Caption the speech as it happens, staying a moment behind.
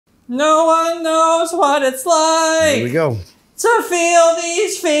No one knows what it's like. Here we go. To feel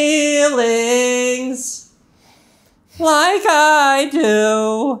these feelings like I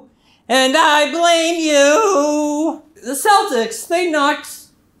do. And I blame you. The Celtics, they knocked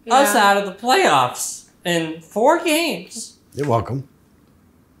us out of the playoffs in 4 games. You're welcome.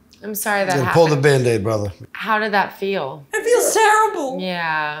 I'm sorry that happened. Pull the Band-Aid, brother. How did that feel? It feels terrible.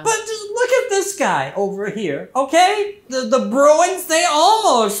 Yeah. But just look at this guy over here, okay? The Bruins, they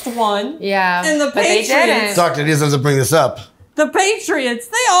almost won. Yeah. And the Patriots. They didn't. Doctor, he doesn't bring this up. The Patriots,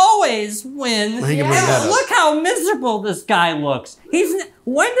 they always win. He can bring that up. Look how miserable this guy looks.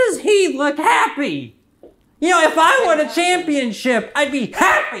 When does he look happy? You know, if I won a championship, I'd be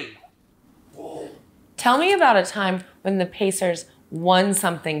happy. Tell me about a time when the Pacers won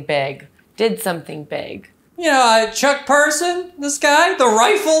something big, did something big. You know, Chuck Person, this guy, the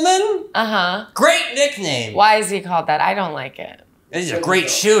rifleman. Uh-huh. Great nickname. Why is he called that? I don't like it. He's a great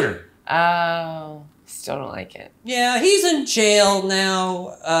shooter. Oh, still don't like it. Yeah, he's in jail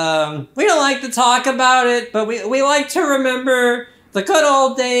now. We don't like to talk about it, but we like to remember the good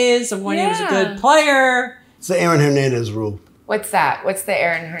old days of when he was a good player. It's the Aaron Hernandez rule. What's that? What's the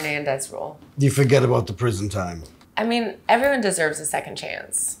Aaron Hernandez rule? You forget about the prison time. I mean, everyone deserves a second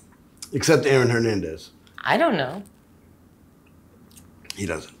chance. Except Aaron Hernandez. I don't know. He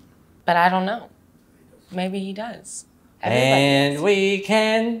doesn't. But I don't know. Maybe he does. And we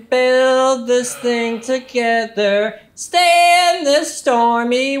can build this thing together, stand this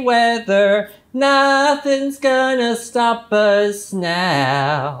stormy weather. Nothing's gonna stop us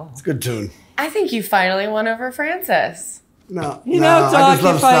now. It's a good tune. I think you finally won over Francis. No, You know, Doc, I just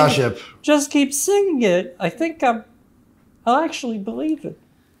love if I Starship. just keep singing it, I think I'll actually believe it.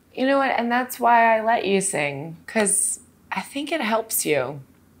 You know what? And that's why I let you sing, because I think it helps you.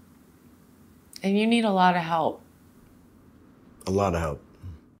 And you need a lot of help. A lot of help.